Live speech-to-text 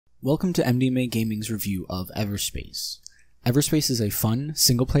Welcome to MDMA Gaming's review of Everspace. Everspace is a fun,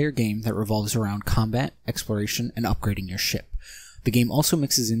 single-player game that revolves around combat, exploration, and upgrading your ship. The game also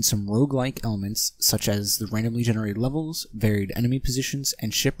mixes in some roguelike elements, such as the randomly generated levels, varied enemy positions,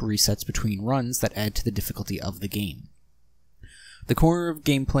 and ship resets between runs that add to the difficulty of the game. The core of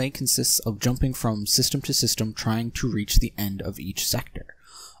gameplay consists of jumping from system to system trying to reach the end of each sector.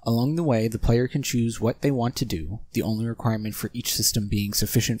 Along the way, the player can choose what they want to do, the only requirement for each system being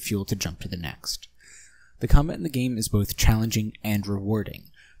sufficient fuel to jump to the next. The combat in the game is both challenging and rewarding.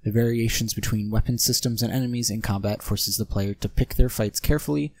 The variations between weapon systems and enemies in combat forces the player to pick their fights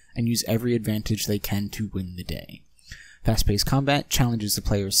carefully and use every advantage they can to win the day. Fast-paced combat challenges the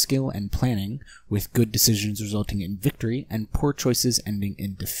player's skill and planning, with good decisions resulting in victory and poor choices ending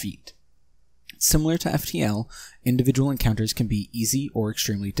in defeat. Similar to FTL, individual encounters can be easy or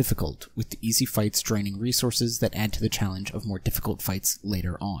extremely difficult, with the easy fights draining resources that add to the challenge of more difficult fights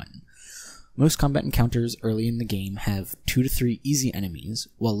later on. Most combat encounters early in the game have 2 to 3 easy enemies,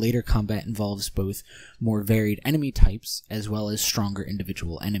 while later combat involves both more varied enemy types as well as stronger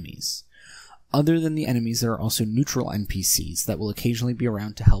individual enemies. Other than the enemies, there are also neutral NPCs that will occasionally be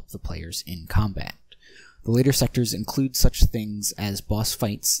around to help the players in combat. The later sectors include such things as boss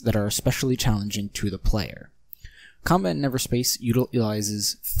fights that are especially challenging to the player. Combat in Everspace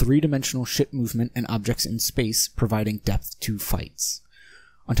utilizes 3-dimensional ship movement and objects in space, providing depth to fights.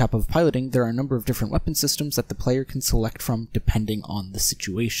 On top of piloting, there are a number of different weapon systems that the player can select from depending on the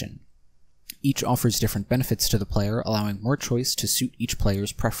situation. Each offers different benefits to the player, allowing more choice to suit each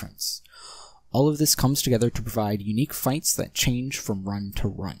player's preference. All of this comes together to provide unique fights that change from run to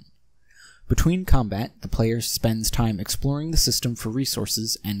run. Between combat, the player spends time exploring the system for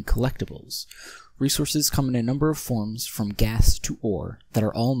resources and collectibles. Resources come in a number of forms, from gas to ore, that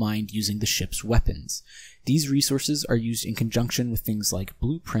are all mined using the ship's weapons. These resources are used in conjunction with things like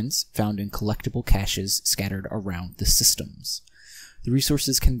blueprints found in collectible caches scattered around the systems. The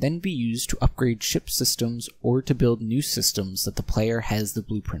resources can then be used to upgrade ship systems or to build new systems that the player has the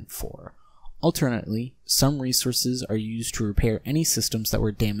blueprint for. Alternately, some resources are used to repair any systems that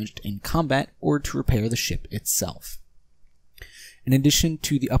were damaged in combat or to repair the ship itself. In addition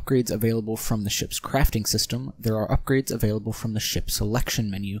to the upgrades available from the ship's crafting system, there are upgrades available from the ship selection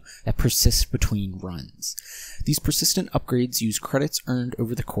menu that persist between runs. These persistent upgrades use credits earned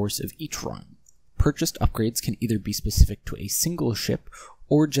over the course of each run. Purchased upgrades can either be specific to a single ship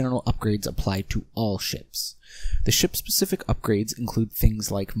or general upgrades applied to all ships. The ship-specific upgrades include things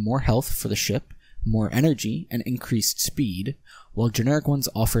like more health for the ship, more energy, and increased speed, while generic ones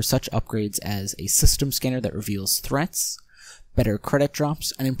offer such upgrades as a system scanner that reveals threats, better credit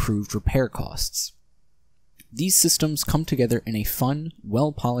drops, and improved repair costs. These systems come together in a fun,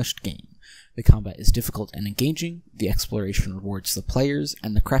 well-polished game. The combat is difficult and engaging, the exploration rewards the players,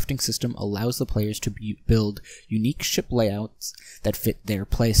 and the crafting system allows the players to build unique ship layouts that fit their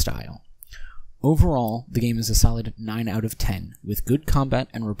playstyle. Overall, the game is a solid 9 out of 10, with good combat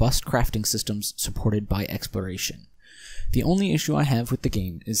and robust crafting systems supported by exploration. The only issue I have with the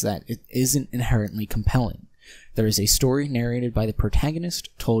game is that it isn't inherently compelling. There is a story narrated by the protagonist,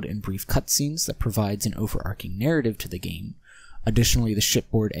 told in brief cutscenes, that provides an overarching narrative to the game. Additionally, the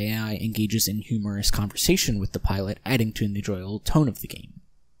shipboard AI engages in humorous conversation with the pilot, adding to the enjoyable tone of the game.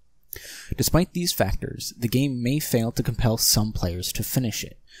 Despite these factors, the game may fail to compel some players to finish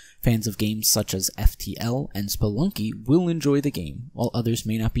it. Fans of games such as FTL and Spelunky will enjoy the game, while others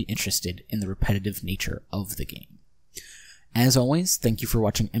may not be interested in the repetitive nature of the game. As always, thank you for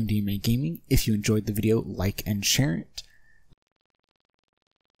watching MDMA Gaming. If you enjoyed the video, like and share it.